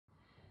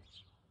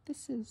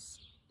This is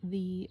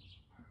the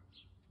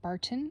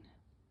Barton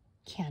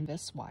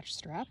canvas watch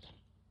strap.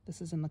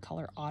 This is in the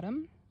color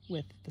Autumn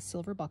with the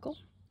silver buckle,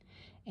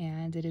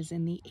 and it is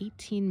in the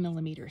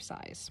 18mm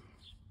size.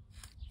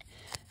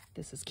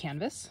 This is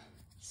canvas,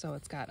 so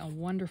it's got a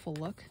wonderful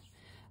look.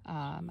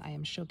 I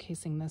am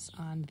showcasing this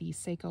on the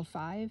Seiko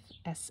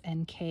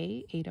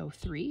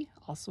SNK803,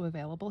 also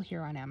available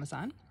here on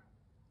Amazon.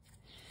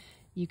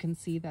 You can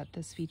see that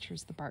this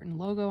features the Barton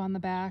logo on the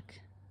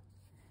back,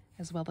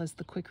 as well as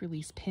the quick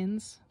release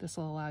pins. This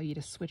will allow you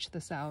to switch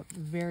this out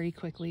very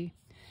quickly.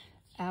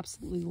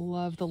 Absolutely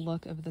love the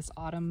look of this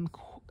autumn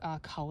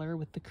color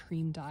with the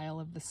cream dial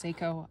of the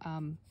Seiko.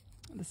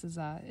 This is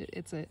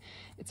it's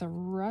a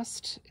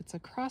rust. It's a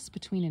cross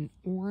between an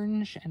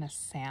orange and a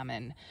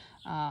salmon.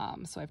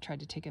 So I've tried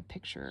to take a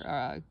picture,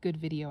 a good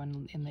video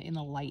in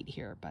the light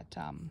here. But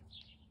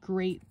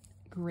great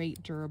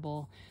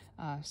durable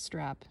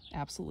strap.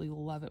 Absolutely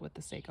love it with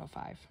the Seiko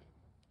 5.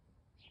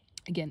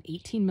 Again,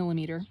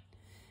 18mm,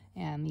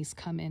 and these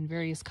come in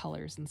various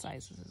colors and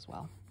sizes as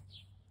well.